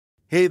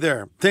Hey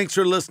there. Thanks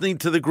for listening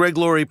to the Greg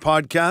Laurie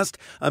Podcast,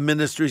 a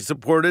ministry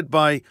supported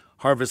by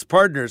Harvest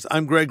Partners.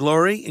 I'm Greg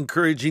Laurie,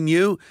 encouraging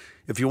you,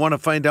 if you want to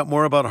find out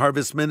more about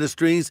Harvest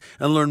Ministries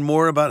and learn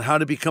more about how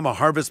to become a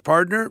Harvest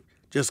Partner,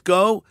 just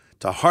go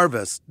to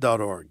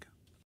harvest.org.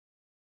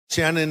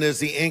 Shannon is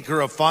the anchor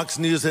of Fox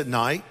News at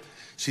night.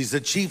 She's the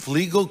chief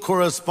legal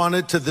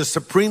correspondent to the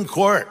Supreme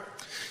Court.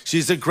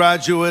 She's a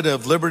graduate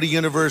of Liberty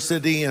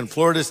University and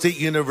Florida State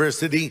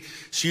University.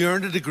 She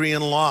earned a degree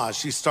in law.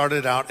 She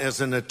started out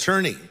as an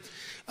attorney,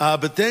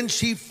 but then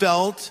she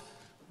felt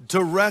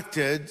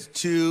directed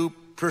to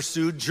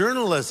pursue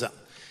journalism.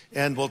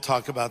 And we'll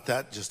talk about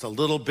that just a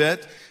little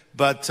bit.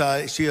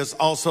 But she is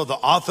also the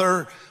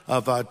author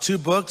of 2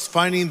 books,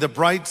 Finding the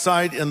Bright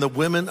Side and The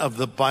Women of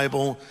the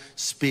Bible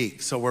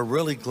Speak. So we're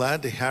really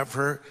glad to have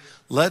her.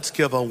 Let's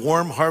give a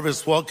warm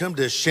Harvest welcome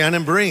to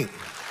Shannon Bream.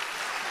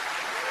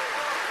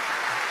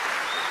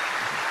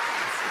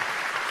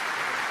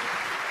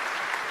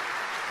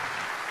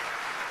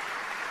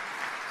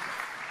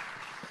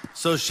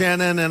 So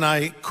Shannon and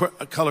I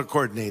color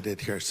coordinated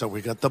here. So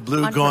we got the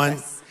blue On going.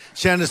 purpose.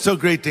 Shannon, it's so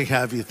great to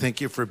have you.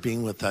 Thank you for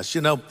being with us.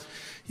 You know,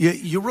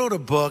 you wrote a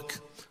book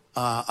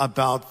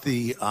about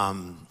the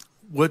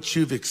what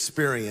you've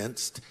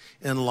experienced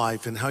in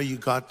life and how you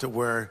got to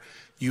where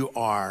you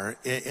are.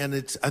 And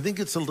I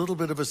think it's a little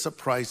bit of a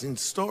surprising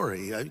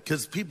story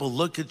because people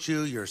look at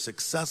you, you're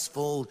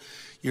successful,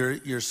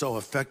 you're so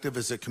effective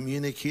as a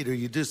communicator,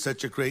 you do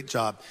such a great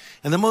job.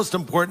 And the most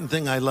important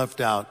thing I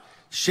left out,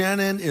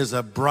 Shannon is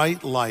a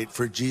bright light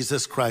for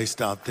Jesus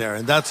Christ out there,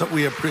 and that's what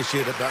we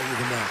appreciate about you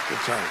the most. Good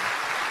job.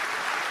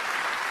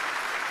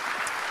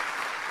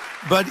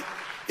 But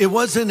it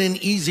wasn't an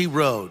easy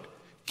road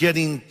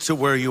getting to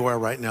where you are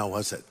right now,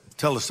 was it?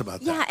 Tell us about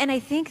that. Yeah, and I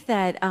think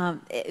that,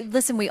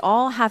 listen, we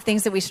all have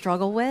things that we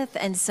struggle with,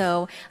 and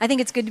so I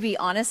think it's good to be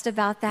honest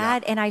about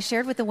that. Yeah. And I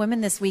shared with the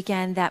women this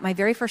weekend that my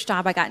very first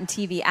job I got in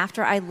TV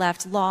after I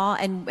left law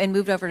and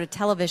moved over to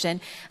television,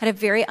 I had a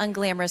very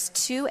unglamorous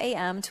 2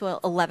 a.m. to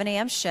 11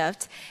 a.m.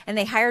 shift, and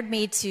they hired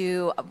me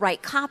to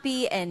write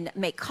copy and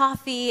make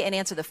coffee and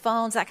answer the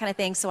phones, that kind of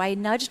thing. So I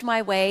nudged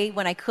my way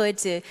when I could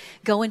to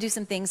go and do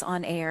some things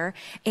on air,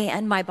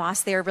 and my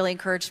boss there really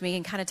encouraged me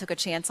and kind of took a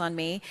chance on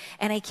me.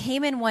 And I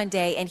came in one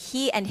day, and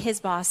he and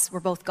his boss were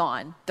both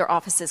gone. Their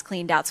offices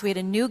cleaned out. So we had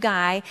a new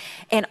guy,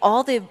 and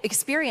all the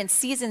experienced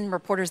seasoned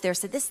reporters there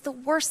said, this is the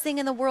worst thing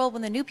in the world.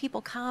 When the new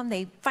people come,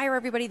 they fire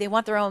everybody. They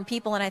want their own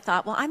people. And I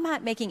thought, well, I'm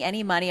not making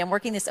any money. I'm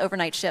working this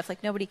overnight shift.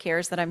 Like, nobody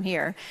cares that I'm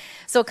here.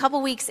 So a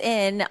couple weeks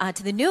in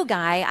to the new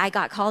guy, I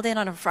got called in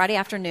on a Friday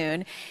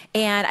afternoon,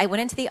 and I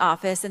went into the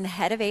office, and the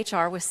head of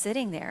HR was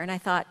sitting there. And I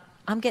thought,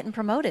 I'm getting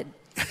promoted.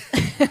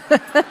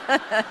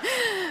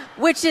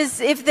 Which is,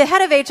 if the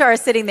head of HR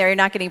is sitting there, you're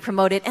not getting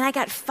promoted. And I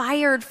got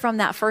fired from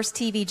that first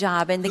TV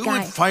job. And Who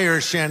would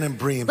fire Shannon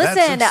Bream?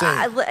 Listen,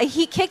 That's insane.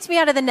 He kicked me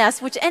out of the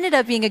nest, which ended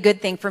up being a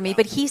good thing for me.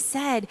 But he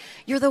said,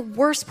 you're the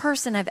worst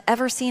person I've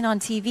ever seen on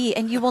TV,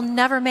 and you will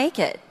never make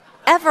it,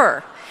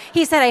 ever.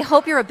 He said, I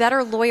hope you're a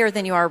better lawyer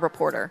than you are a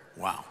reporter.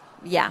 Wow.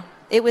 Yeah,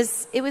 it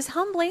was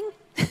humbling,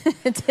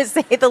 to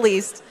say the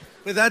least.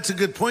 But that's a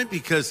good point,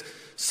 because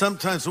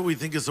sometimes what we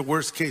think is the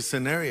worst case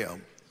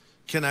scenario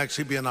can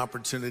actually be an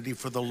opportunity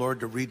for the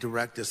Lord to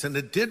redirect us. And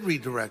it did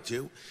redirect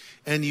you,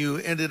 and you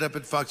ended up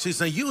at Fox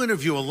News. Now, you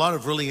interview a lot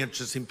of really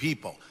interesting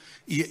people.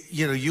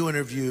 You know, you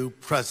interview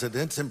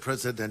presidents and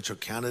presidential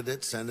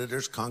candidates,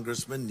 senators,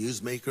 congressmen,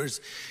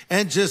 newsmakers,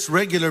 and just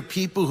regular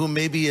people who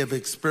maybe have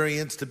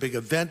experienced a big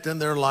event in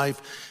their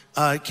life.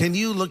 Can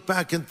you look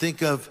back and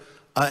think of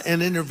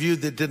an interview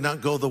that did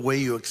not go the way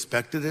you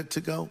expected it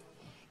to go?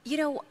 You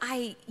know,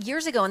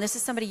 years ago, and this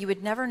is somebody you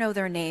would never know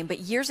their name, but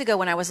years ago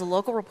when I was a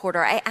local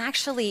reporter, I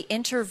actually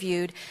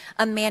interviewed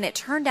a man. It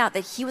turned out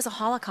that he was a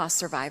Holocaust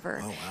survivor.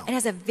 Oh, wow. And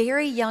as a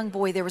very young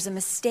boy, there was a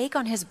mistake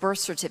on his birth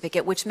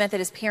certificate, which meant that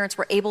his parents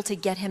were able to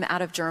get him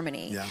out of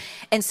Germany. Yeah.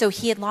 And so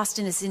he had lost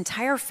in his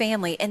entire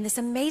family. And this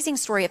amazing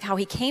story of how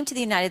he came to the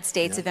United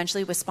States,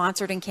 eventually was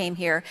sponsored and came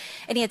here.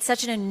 And he had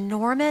such an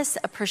enormous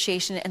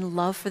appreciation and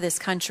love for this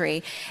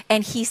country.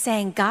 And he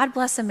sang, God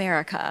Bless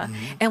America,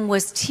 and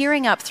was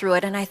tearing up through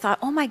it. And I thought,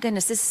 oh my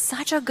goodness, this is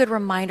such a good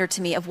reminder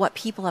to me of what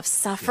people have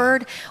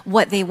suffered,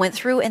 what they went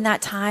through in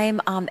that time,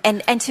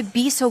 and to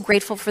be so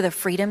grateful for the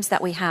freedoms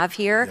that we have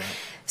here. Yeah.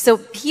 So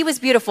he was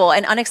beautiful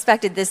and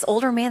unexpected, this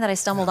older man that I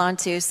stumbled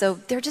onto. So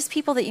they're just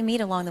people that you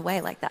meet along the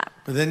way like that.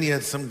 But then you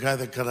had some guy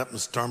that got up and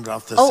stormed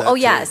off the set. Oh,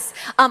 yes.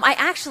 I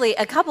actually,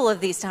 a couple of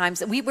these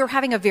times, we were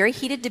having a very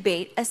heated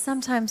debate, as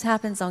sometimes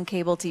happens on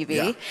cable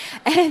TV.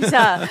 Yeah.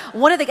 And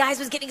one of the guys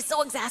was getting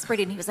so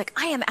exasperated, and he was like,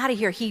 I am out of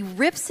here. He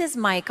rips his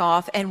mic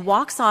off and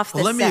walks off the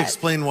set. Well, let me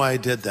explain why I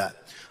did that.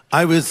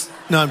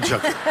 No, I'm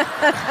joking.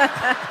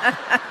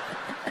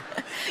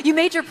 You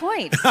made your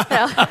point.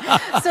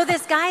 So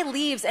this guy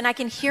leaves, and I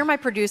can hear my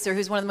producer,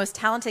 who's one of the most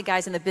talented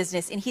guys in the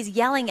business, and he's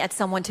yelling at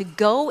someone to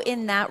go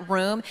in that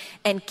room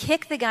and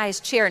kick the guy's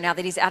chair now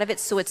that he's out of it,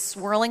 so it's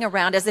swirling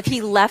around as if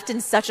he left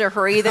in such a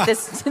hurry that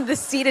the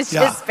seat is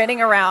just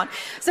spinning around.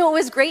 So it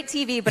was great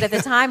TV, but at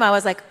the time I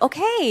was like,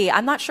 okay,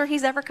 I'm not sure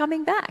he's ever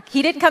coming back.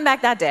 He didn't come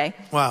back that day.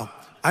 Wow.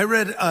 I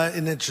read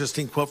an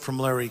interesting quote from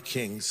Larry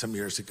King some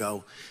years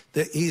ago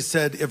that he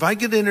said, if I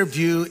could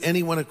interview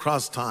anyone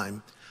across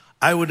time,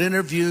 I would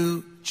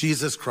interview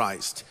Jesus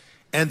Christ.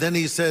 And then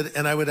he said,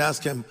 and I would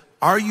ask him,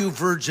 are you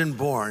virgin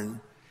born?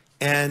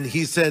 And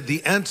he said,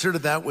 the answer to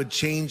that would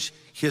change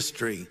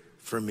history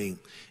for me.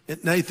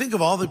 Now you think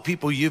of all the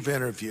people you've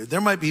interviewed.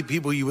 There might be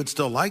people you would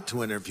still like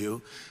to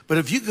interview, but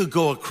if you could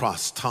go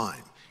across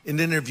time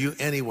and interview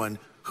anyone,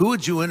 who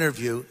would you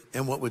interview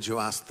and what would you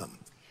ask them?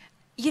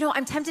 You know,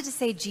 I'm tempted to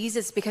say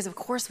Jesus because, of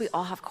course, we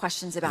all have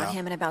questions about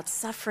him and about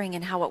suffering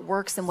and how it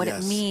works and what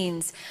it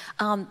means.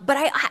 But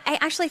I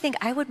actually think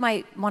I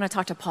might want to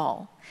talk to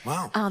Paul.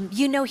 Wow.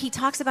 You know, he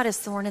talks about his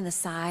thorn in the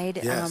side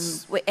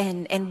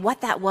and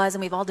what that was,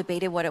 and we've all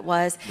debated what it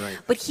was. Right.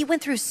 But he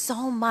went through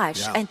so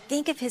much. And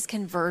think of his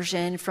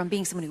conversion from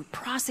being someone who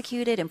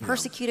prosecuted and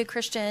persecuted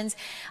Christians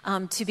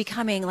to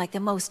becoming like the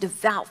most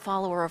devout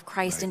follower of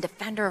Christ and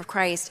defender of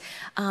Christ.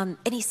 And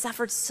he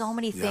suffered so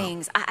many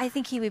things. I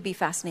think he would be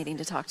fascinating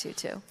to talk to,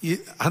 too.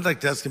 I'd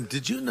like to ask him,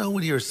 did you know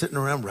when you were sitting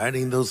around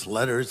writing those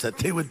letters that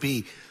they would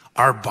be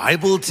our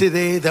Bible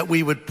today, that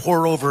we would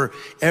pour over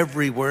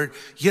every word?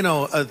 You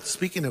know,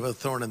 speaking of a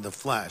thorn in the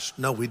flesh,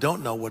 no, we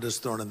don't know what his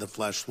thorn in the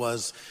flesh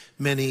was.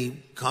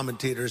 Many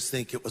commentators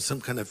think it was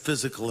some kind of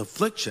physical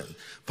affliction,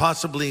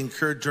 possibly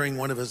incurred during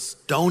one of his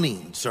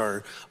stonings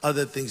or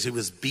other things. He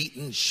was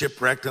beaten,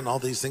 shipwrecked, and all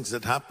these things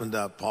that happened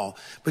to Paul.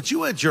 But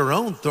you had your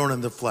own thorn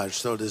in the flesh,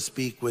 so to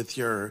speak, with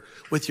your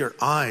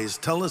eyes.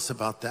 Tell us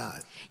about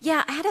that.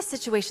 Yeah, I had a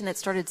situation that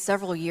started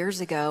several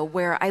years ago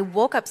where I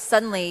woke up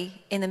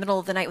suddenly in the middle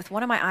of the night with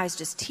one of my eyes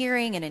just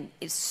tearing and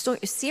in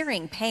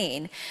searing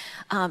pain.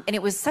 And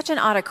it was such an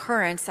odd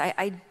occurrence.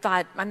 I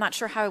thought, I'm not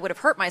sure how I would have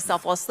hurt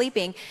myself while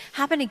sleeping.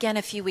 Happened again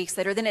a few weeks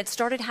later. Then it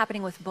started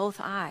happening with both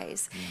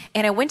eyes.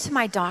 And I went to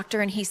my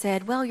doctor and he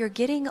said, well, you're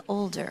getting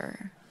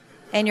older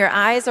and your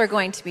eyes are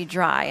going to be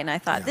dry. And I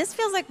thought, this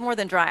feels like more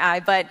than dry eye.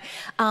 But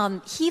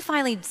he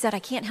finally said, I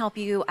can't help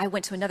you. I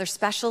went to another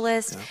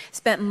specialist,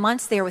 spent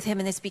months there with him,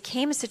 and this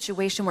became a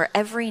situation where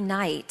every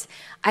night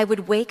I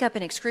would wake up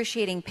in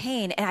excruciating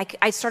pain, and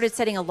I started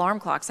setting alarm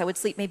clocks. I would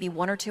sleep maybe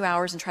 1 or 2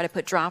 hours and try to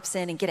put drops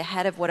in and get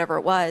ahead of whatever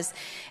it was.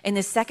 And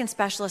this second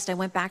specialist, I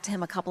went back to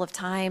him a couple of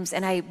times,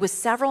 and I was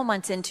several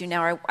months into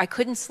now, I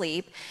couldn't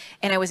sleep,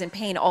 and I was in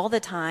pain all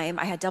the time.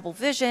 I had double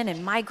vision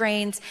and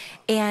migraines,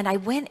 and I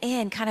went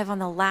in kind of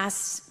on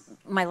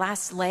my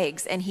last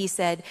legs, and he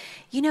said,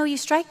 you know, you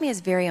strike me as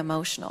very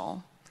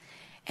emotional.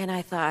 And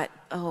I thought,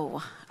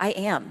 oh, I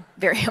am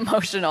very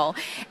emotional.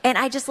 And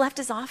I just left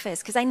his office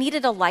because I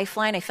needed a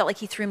lifeline. I felt like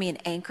he threw me an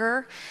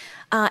anchor.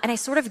 And I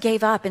sort of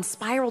gave up and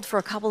spiraled for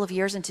a couple of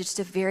years into just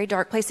a very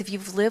dark place. If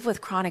you've lived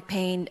with chronic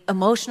pain,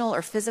 emotional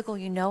or physical,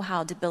 you know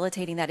how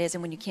debilitating that is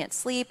and when you can't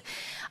sleep.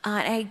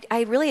 And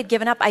I really had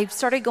given up. I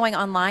started going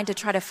online to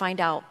try to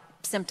find out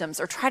symptoms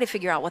or try to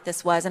figure out what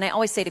this was. And I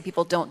always say to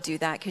people, don't do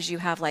that because you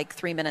have like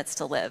 3 minutes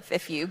to live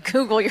if you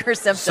Google your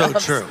symptoms.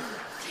 So true.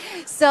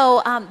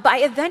 So, but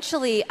I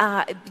eventually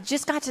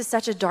just got to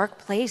such a dark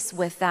place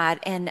with that,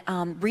 and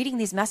reading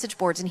these message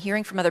boards and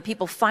hearing from other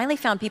people, finally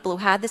found people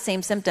who had the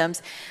same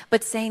symptoms,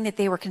 but saying that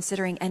they were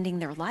considering ending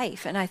their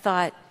life. And I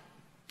thought,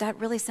 that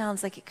really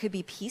sounds like it could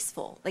be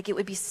peaceful. Like it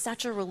would be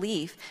such a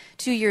relief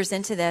 2 years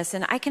into this.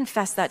 And I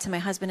confessed that to my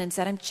husband and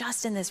said, I'm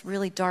just in this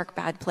really dark,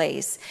 bad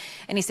place.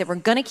 And he said, we're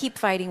going to keep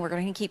fighting. We're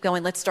going to keep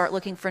going. Let's start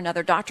looking for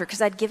another doctor. Because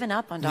I'd given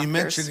up on doctors. You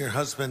mentioned your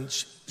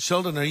husband.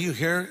 Sheldon, are you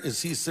here?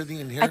 Is he sitting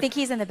in here? I think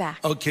he's in the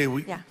back. Okay.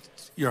 Yeah.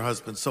 Your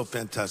husband's so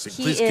fantastic.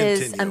 He Please continue.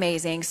 is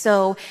amazing.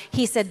 So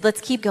he said,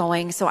 let's keep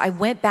going. So I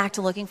went back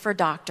to looking for a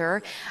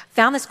doctor,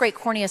 found this great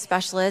cornea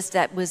specialist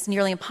that was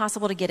nearly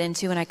impossible to get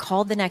into. And I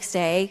called the next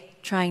day,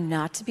 trying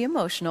not to be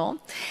emotional.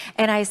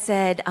 And I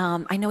said,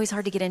 I know he's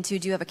hard to get into.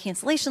 Do you have a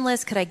cancellation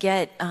list? Could I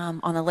get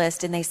on the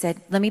list? And they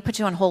said, let me put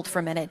you on hold for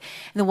a minute.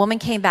 And the woman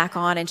came back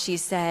on and she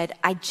said,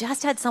 I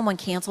just had someone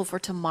cancel for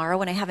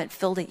tomorrow and I haven't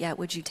filled it yet.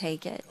 Would you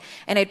take it?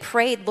 And I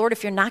prayed, Lord,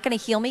 if you're not going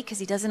to heal me, because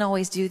he doesn't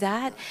always do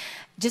that,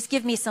 just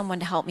give me someone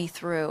to help me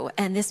through.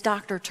 And this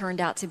doctor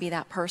turned out to be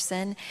that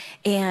person.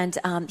 And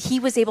he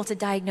was able to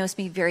diagnose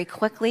me very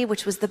quickly,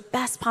 which was the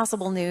best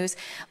possible news.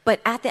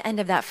 But at the end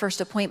of that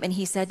first appointment,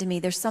 he said to me,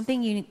 there's something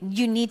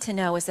you need to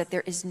know is that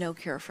there is no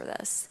cure for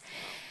this.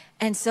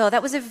 And so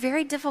that was a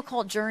very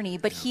difficult journey,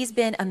 but he's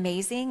been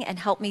amazing and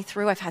helped me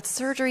through. I've had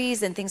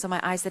surgeries and things on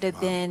my eyes that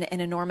have been an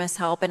enormous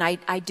help. And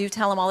I do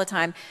tell him all the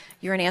time,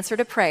 you're an answer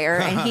to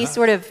prayer. And he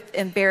sort of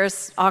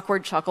embarrassed,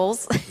 awkward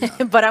chuckles,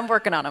 but I'm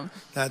working on him.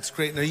 That's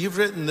great. Now, you've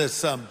written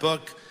this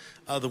book,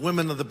 The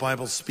Women of the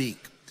Bible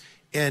Speak.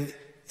 And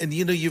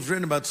you know, you've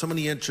written about so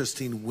many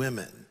interesting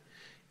women.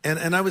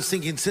 And I was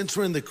thinking, since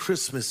we're in the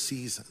Christmas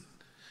season,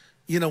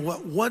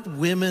 what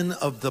women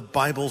of the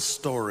Bible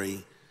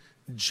story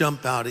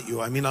jump out at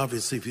you? I mean,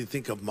 obviously, if you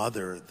think of think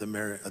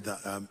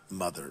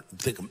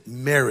of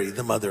Mary,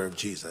 the mother of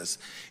Jesus,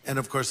 and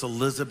of course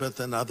Elizabeth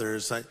and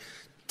others.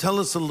 Tell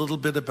us a little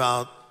bit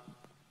about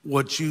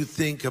what you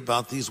think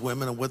about these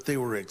women and what they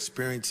were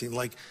experiencing.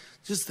 Like,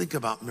 just think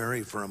about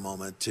Mary for a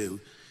moment too.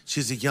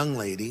 She's a young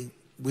lady.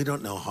 We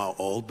don't know how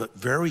old, but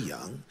very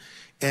young.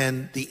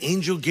 And the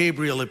angel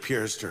Gabriel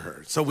appears to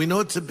her. So we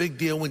know it's a big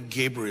deal when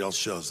Gabriel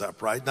shows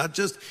up, right? Not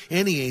just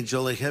any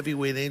angel, a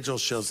heavyweight angel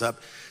shows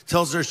up,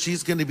 tells her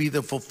she's going to be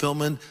the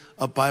fulfillment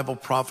of Bible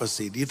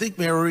prophecy. Do you think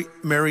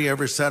Mary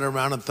ever sat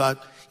around and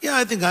thought, yeah,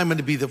 I think I'm going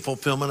to be the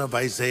fulfillment of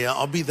Isaiah.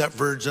 I'll be that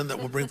virgin that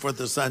will bring forth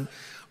the son.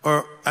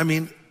 Or, I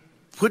mean,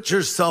 put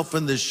yourself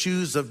in the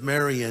shoes of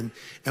Mary, and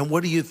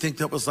what do you think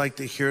that was like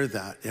to hear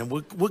that? And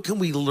what can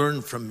we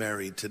learn from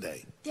Mary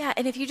today? Yeah,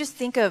 and if you just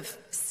think of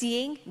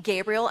seeing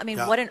Gabriel, I mean,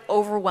 what an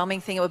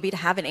overwhelming thing it would be to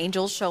have an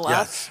angel show up.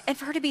 Yes. And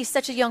for her to be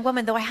such a young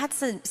woman, though I had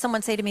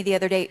someone say to me the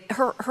other day,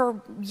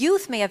 her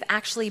youth may have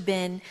actually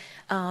been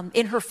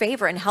in her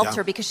favor and helped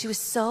her because she was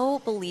so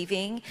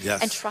believing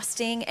and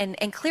trusting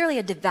and clearly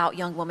a devout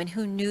young woman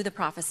who knew the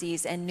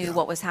prophecies and knew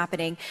what was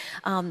happening.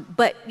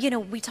 But,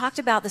 we talked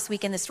about this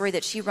week in the story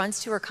that she runs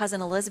to her cousin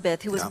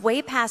Elizabeth, who was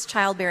way past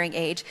childbearing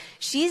age.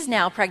 She's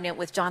now pregnant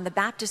with John the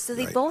Baptist. So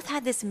they both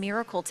had this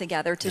miracle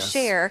together to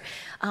share,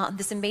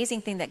 this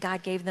amazing thing that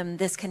God gave them,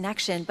 this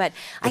connection. But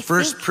the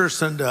first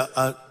person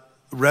to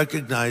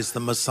recognize the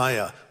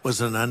Messiah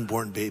was an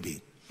unborn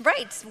baby.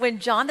 Right, when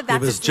John the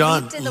Baptist it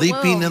was John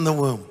leaping in the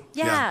womb.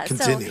 Yeah,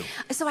 continue.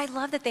 So I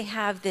love that they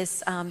have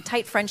this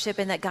tight friendship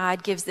and that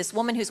God gives this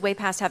woman who's way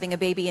past having a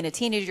baby and a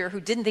teenager who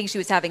didn't think she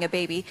was having a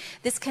baby,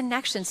 this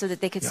connection so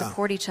that they could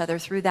support each other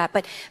through that.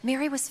 But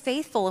Mary was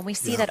faithful, and we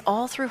see that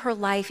all through her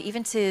life,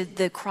 even to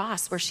the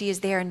cross where she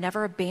is there and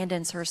never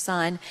abandons her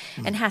son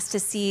and has to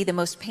see the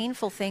most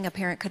painful thing a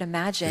parent could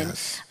imagine.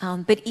 Yes.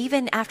 But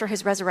even after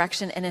his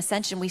resurrection and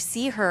ascension, we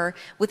see her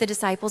with the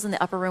disciples in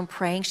the upper room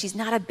praying. She's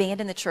not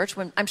abandoned the church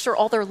when I'm sure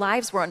all their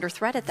lives were under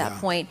threat at that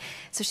point.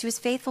 So she was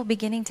faithful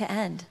beginning to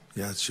end.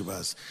 Yes, she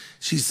was.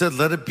 She said,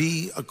 let it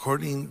be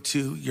according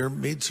to your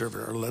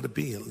maidservant, or let it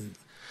be.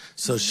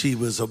 So she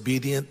was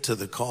obedient to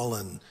the call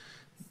and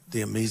the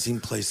amazing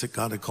place that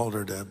God had called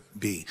her to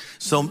be.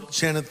 So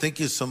Shannon, thank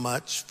you so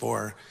much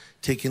for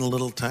taking a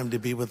little time to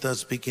be with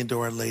us, speaking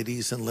to our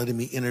ladies and letting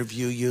me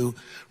interview you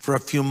for a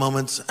few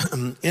moments.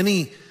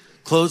 Any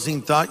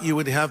closing thought you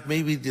would have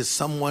maybe to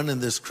someone in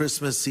this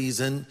Christmas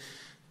season?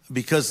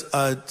 Because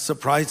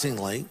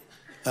surprisingly,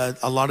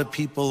 a lot of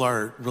people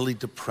are really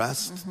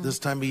depressed this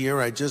time of year.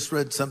 I just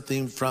read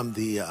something from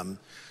the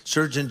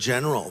Surgeon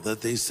General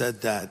that they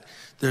said that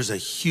there's a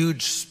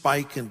huge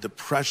spike in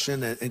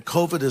depression, and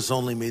COVID has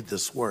only made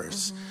this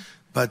worse.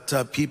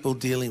 But people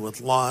dealing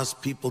with loss,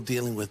 people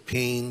dealing with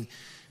pain.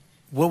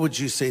 What would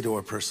you say to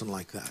a person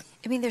like that?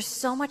 I mean, there's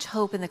so much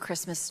hope in the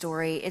Christmas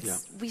story.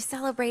 We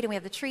celebrate and we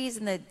have the trees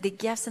and the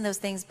gifts and those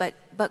things, but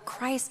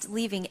Christ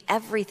leaving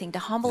everything to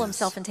humble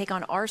himself and take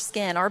on our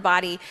skin, our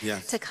body,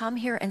 to come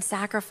here and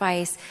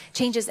sacrifice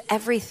changes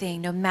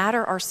everything, no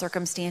matter our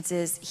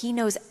circumstances. He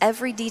knows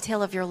every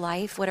detail of your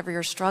life, whatever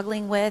you're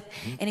struggling with.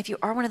 And if you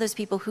are one of those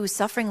people who's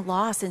suffering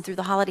loss and through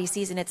the holiday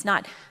season, it's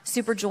not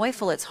super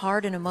joyful, it's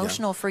hard and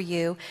emotional for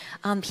you.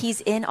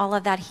 He's in all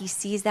of that. He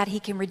sees that. He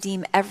can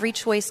redeem every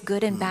choice,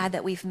 good and bad,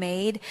 that we've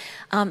made.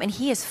 And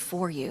he is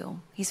for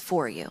you. He's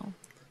for you.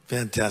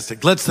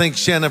 Fantastic. Let's thank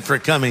Shannon for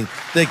coming.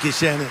 Thank you,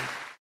 Shannon.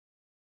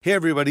 Hey,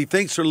 everybody.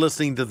 Thanks for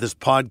listening to this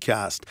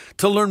podcast.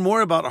 To learn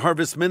more about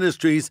Harvest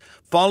Ministries,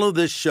 follow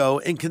this show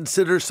and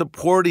consider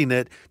supporting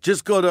it.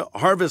 Just go to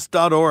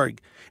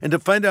harvest.org. And to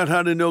find out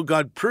how to know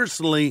God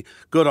personally,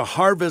 go to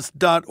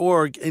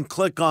harvest.org and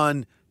click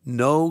on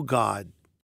Know God.